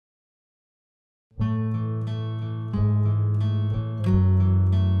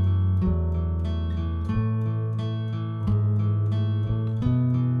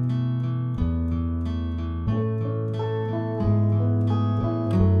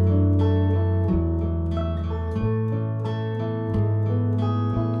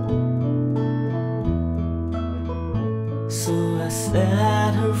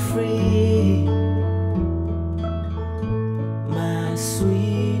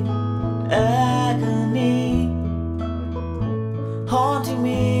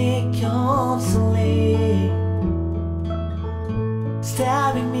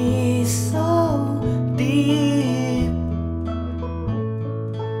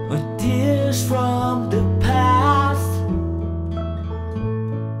with tears from the past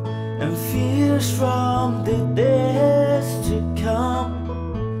and fears from the days to come.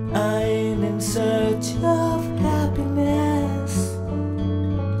 I'm in search of happiness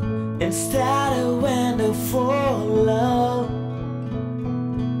instead I went for love.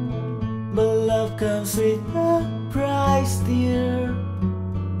 But love comes with a price, dear.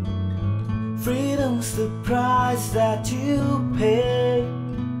 Freedom's the price that you pay.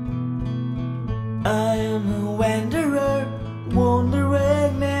 I am a wanderer,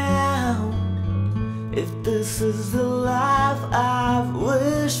 wondering now if this is the life I've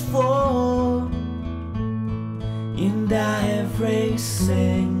wished for. And I every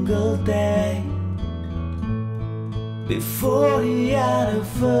single day before the end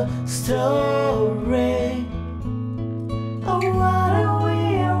of a story. Oh, what a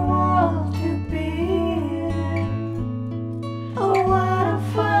weird world to be in. Oh, what a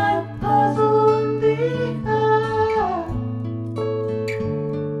fun puzzle to be heard.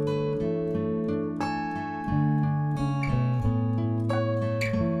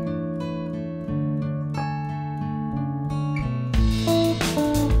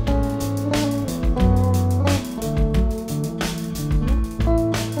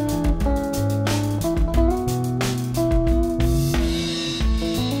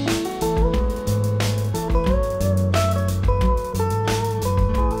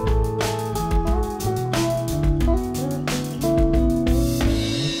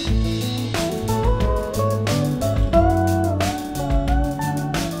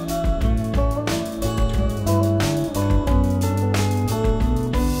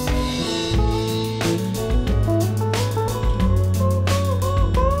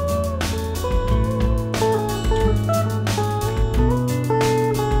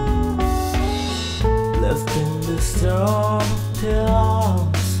 Left in the storm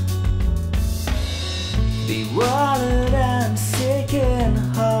towns, bewildered and sick-in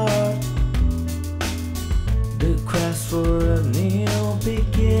heart, the quest for a new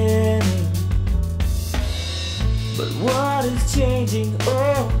beginning. But what is changing,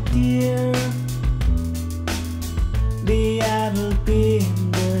 oh dear? The end will be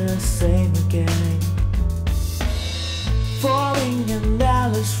the same again, falling in the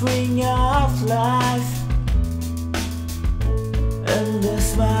endless ring of life, and the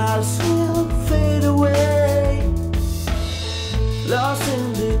smiles will fade away, lost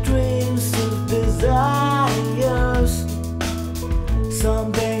in the dreams of desires.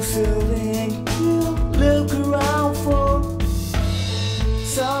 Something soothing you look around for,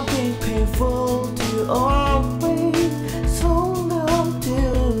 something painful to all.